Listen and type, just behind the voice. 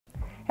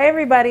Hey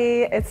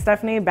everybody, it's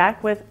Stephanie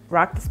back with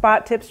Rock the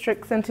Spot tips,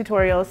 tricks, and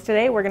tutorials.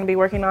 Today we're going to be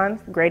working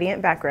on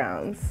gradient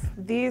backgrounds.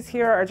 These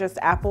here are just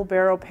apple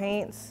barrel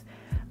paints.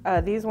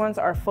 These ones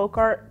are folk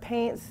art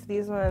paints.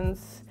 These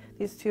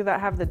two that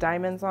have the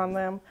diamonds on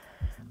them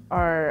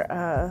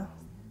are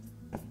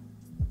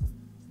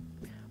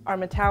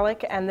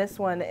metallic, and this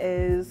one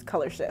is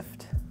color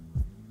shift.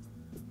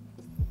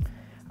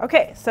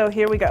 Okay, so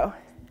here we go.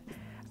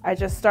 I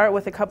just start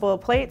with a couple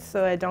of plates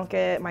so I don't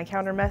get my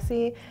counter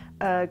messy,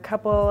 a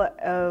couple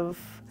of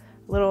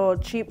little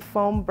cheap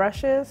foam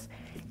brushes,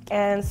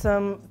 and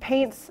some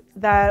paints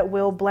that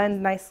will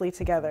blend nicely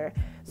together.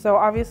 So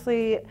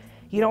obviously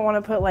you don't want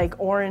to put like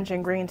orange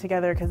and green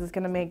together because it's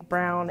going to make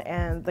brown,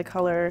 and the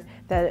color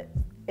that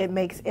it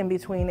makes in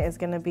between is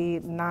going to be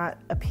not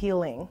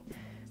appealing.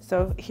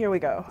 So here we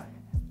go.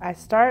 I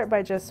start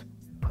by just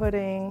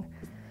putting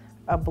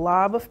a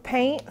blob of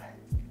paint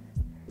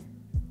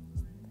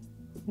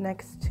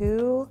next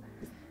to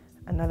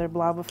another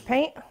blob of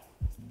paint,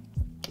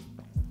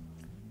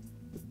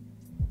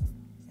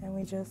 and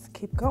we just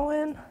keep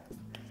going.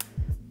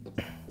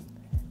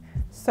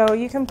 So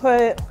you can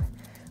put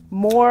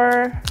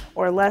more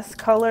or less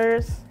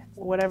colors,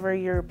 whatever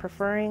you're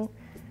preferring.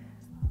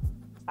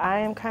 I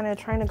am kind of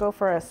trying to go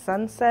for a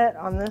sunset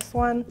on this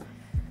one,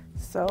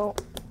 so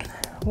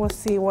we'll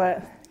see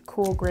what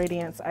cool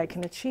gradients I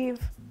can achieve.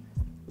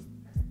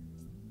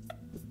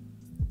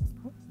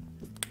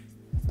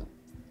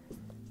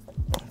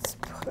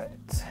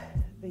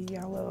 The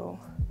yellow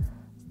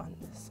on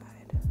this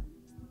side.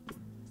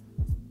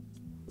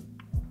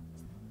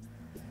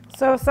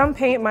 So some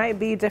paint might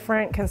be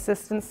different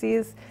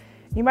consistencies.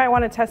 You might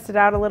want to test it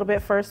out a little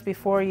bit first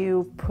before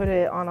you put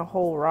it on a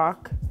whole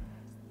rock.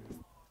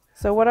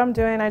 So what I'm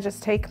doing, I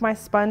just take my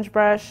sponge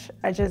brush,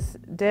 I just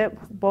dip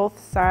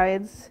both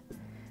sides,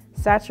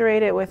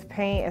 saturate it with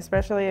paint,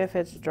 especially if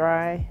it's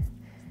dry.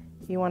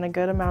 You want a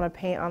good amount of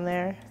paint on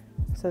there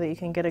so that you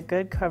can get a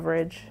good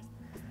coverage.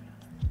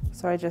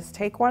 So I just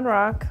take one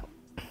rock,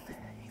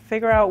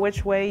 figure out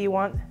which way you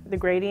want the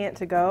gradient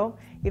to go,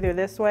 either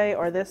this way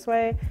or this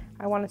way.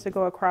 I want it to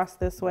go across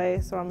this way,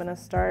 so I'm going to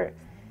start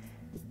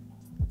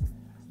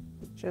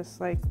just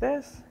like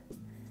this.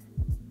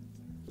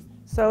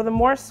 So the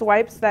more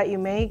swipes that you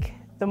make,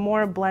 the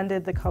more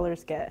blended the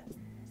colors get.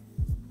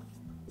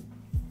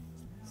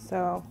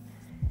 So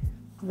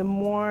the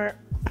more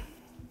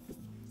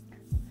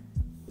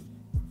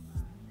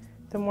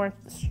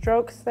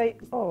strokes that,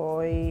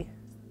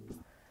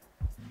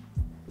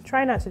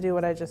 try not to do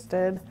what I just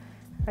did.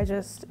 I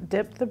just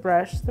dipped the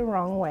brush the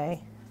wrong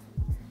way.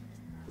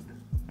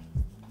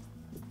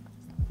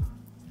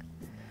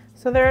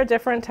 So there are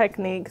different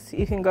techniques.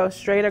 You can go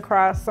straight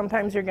across.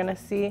 Sometimes you're gonna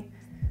see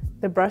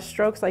the brush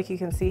strokes like you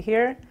can see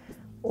here,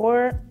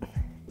 or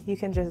you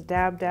can just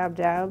dab, dab,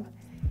 dab.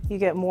 You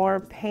get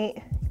more paint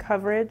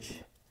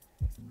coverage.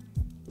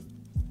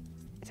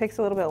 It takes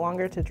a little bit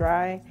longer to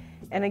dry,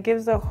 and it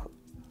gives a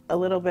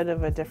little bit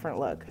of a different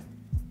look.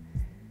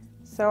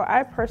 So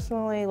I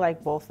personally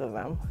like both of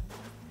them.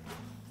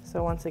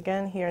 So once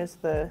again, here's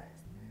the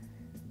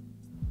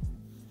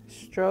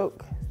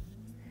stroke,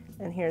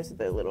 and here's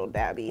the little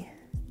dabby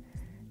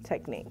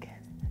technique.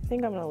 I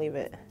think I'm gonna leave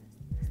it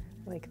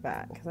like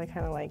that because I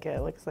kind of like it.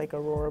 It looks like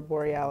Aurora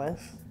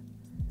Borealis.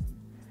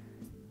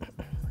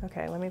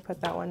 Okay, let me put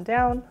that one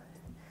down.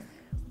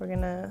 We're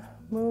gonna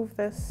move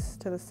this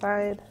to the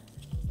side.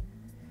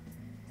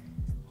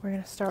 We're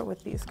gonna start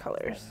with these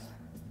colors.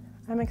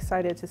 I'm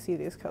excited to see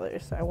these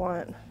colors. I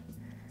want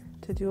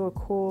to do a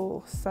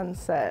cool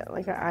sunset,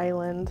 like an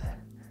island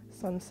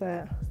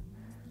sunset.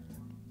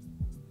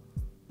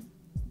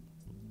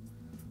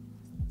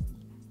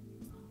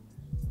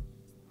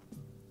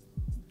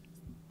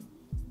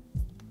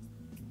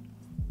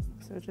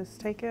 So just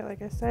take it,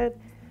 like I said,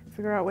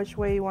 figure out which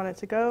way you want it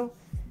to go,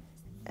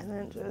 and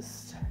then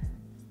just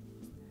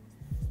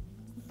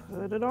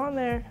put it on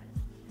there.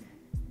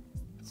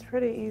 It's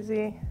pretty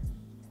easy.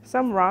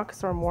 Some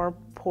rocks are more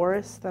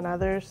porous than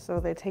others, so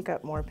they take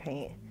up more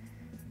paint.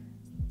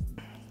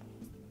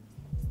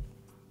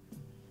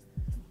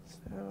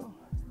 So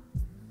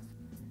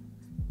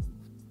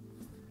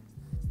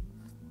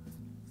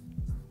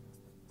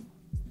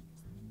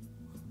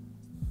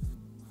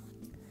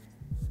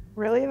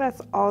really,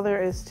 that's all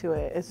there is to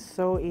it. It's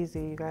so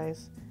easy, you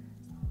guys.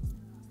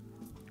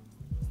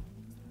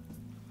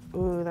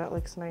 Ooh, that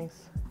looks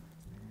nice.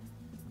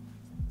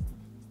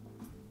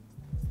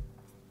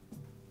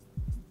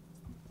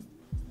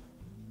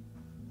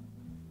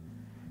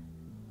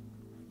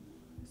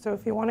 So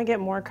if you want to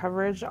get more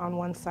coverage on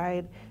one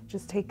side,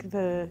 just take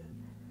the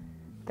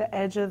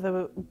edge of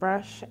the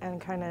brush and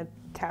kind of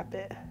tap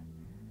it.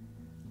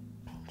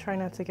 Try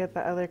not to get the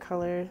other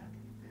color.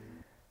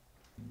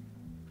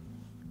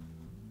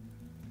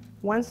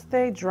 Once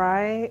they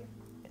dry,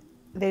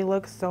 they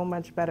look so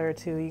much better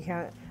too. You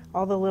can't,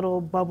 all the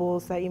little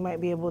bubbles that you might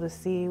be able to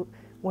see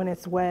when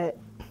it's wet,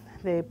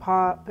 they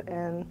pop,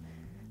 and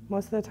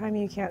most of the time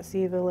you can't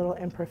see the little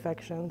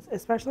imperfections,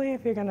 especially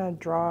if you're gonna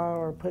draw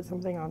or put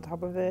something on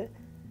top of it.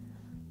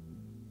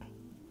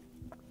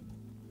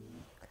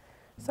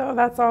 So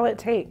that's all it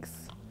takes.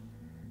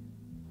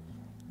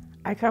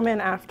 I come in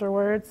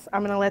afterwards.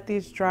 I'm gonna let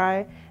these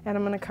dry, and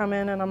I'm gonna come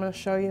in and I'm gonna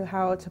show you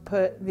how to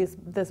put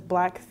this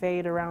black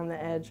fade around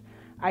the edge.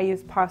 I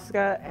use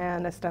Posca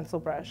and a stencil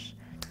brush.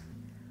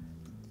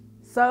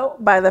 So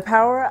by the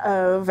power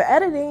of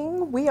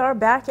editing, we are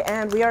back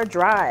and we are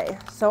dry.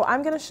 So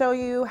I'm gonna show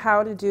you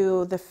how to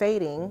do the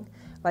fading,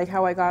 like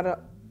how I got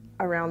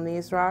around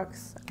these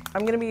rocks.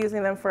 I'm gonna be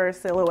using them for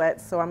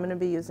silhouettes, so I'm gonna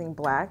be using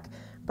black,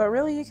 but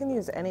really you can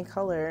use any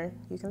color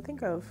you can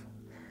think of.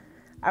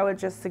 I would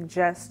just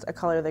suggest a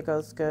color that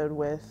goes good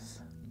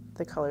with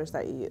the colors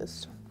that you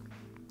used.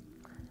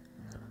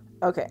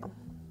 Okay,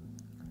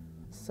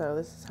 so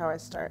this is how I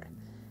start.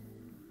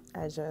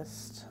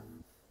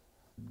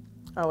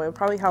 Oh, it would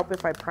probably help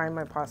if I prime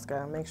my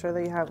Posca. Make sure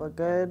that you have a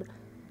good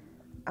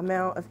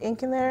amount of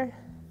ink in there,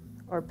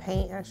 or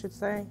paint, I should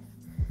say.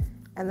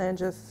 And then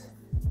just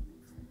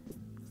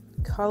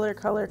color,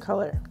 color,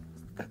 color.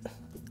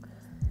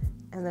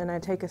 And then I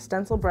take a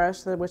stencil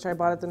brush, which I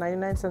bought at the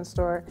 99-cent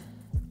store,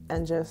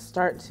 and just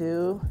start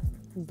to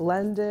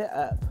blend it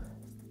up.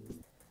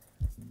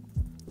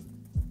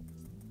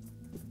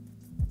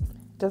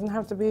 Doesn't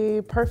have to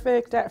be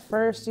perfect at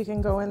first. You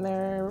can go in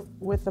there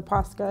with the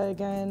Posca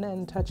again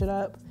and touch it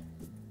up.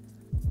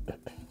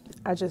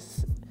 I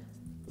just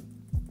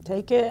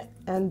take it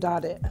and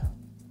dot it.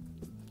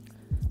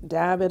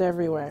 Dab it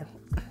everywhere.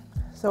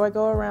 So I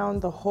go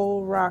around the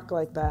whole rock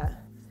like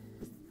that.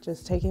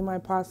 Just taking my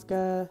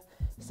Posca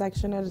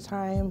section at a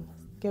time,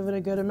 give it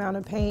a good amount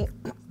of paint,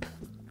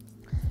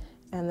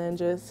 and then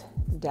just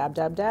dab,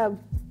 dab, dab.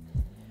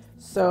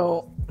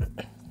 So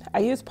I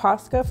use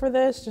Posca for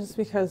this just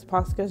because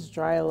Poscas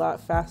dry a lot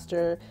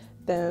faster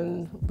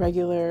than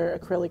regular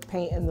acrylic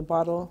paint in the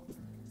bottle.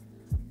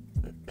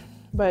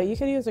 But you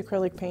could use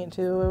acrylic paint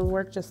too, it would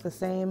work just the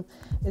same.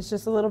 It's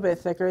just a little bit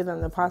thicker than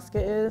the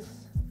Posca is,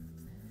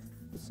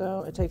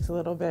 so it takes a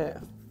little bit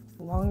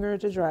longer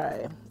to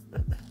dry.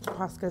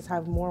 Poscas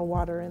have more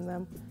water in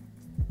them.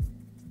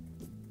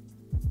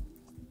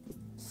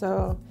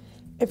 So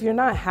if you're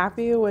not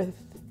happy with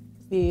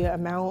the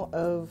amount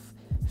of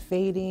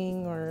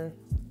fading or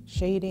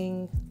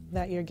shading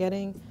that you're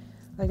getting,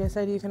 like I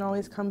said, you can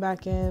always come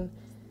back in,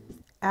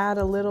 add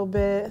a little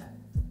bit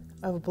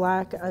of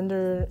black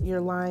under your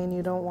line.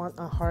 You don't want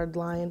a hard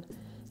line,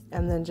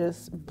 and then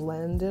just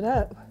blend it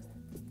up.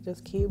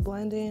 Just keep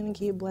blending and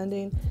keep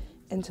blending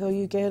until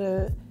you get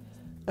a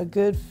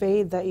good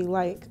fade that you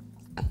like.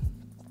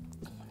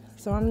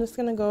 So I'm just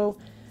gonna go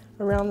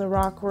around the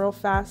rock real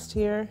fast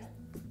here.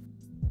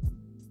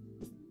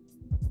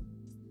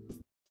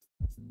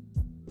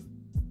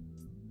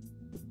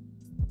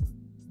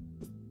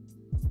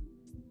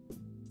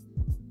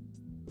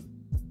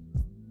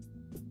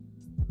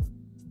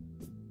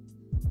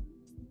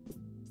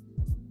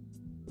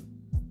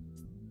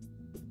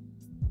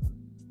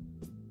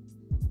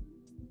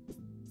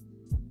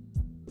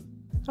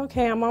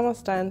 Okay, I'm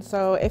almost done.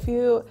 So if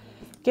you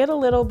get a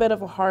little bit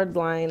of a hard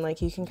line, like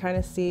you can kind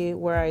of see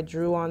where I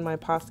drew on my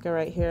Posca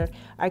right here,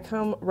 I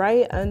come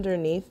right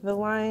underneath the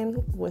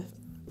line with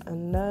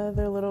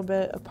another little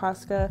bit of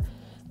Posca,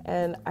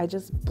 and I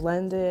just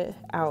blend it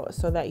out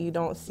so that you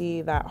don't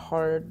see that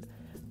hard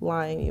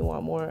line. You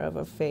want more of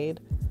a fade.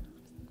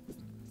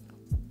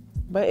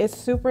 But it's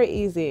super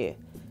easy.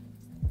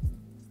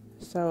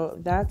 So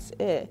that's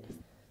it.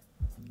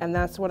 And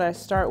that's what I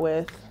start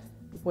with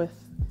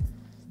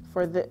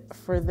for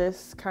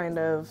this kind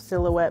of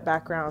silhouette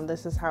background.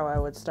 This is how I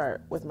would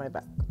start with my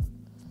back.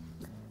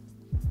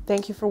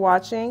 Thank you for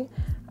watching.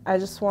 I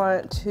just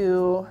want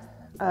to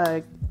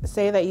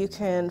say that you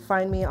can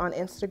find me on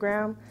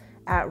Instagram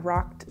at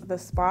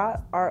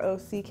rockedthespot,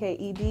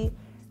 ROCKED,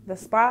 the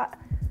spot.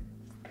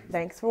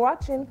 Thanks for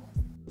watching.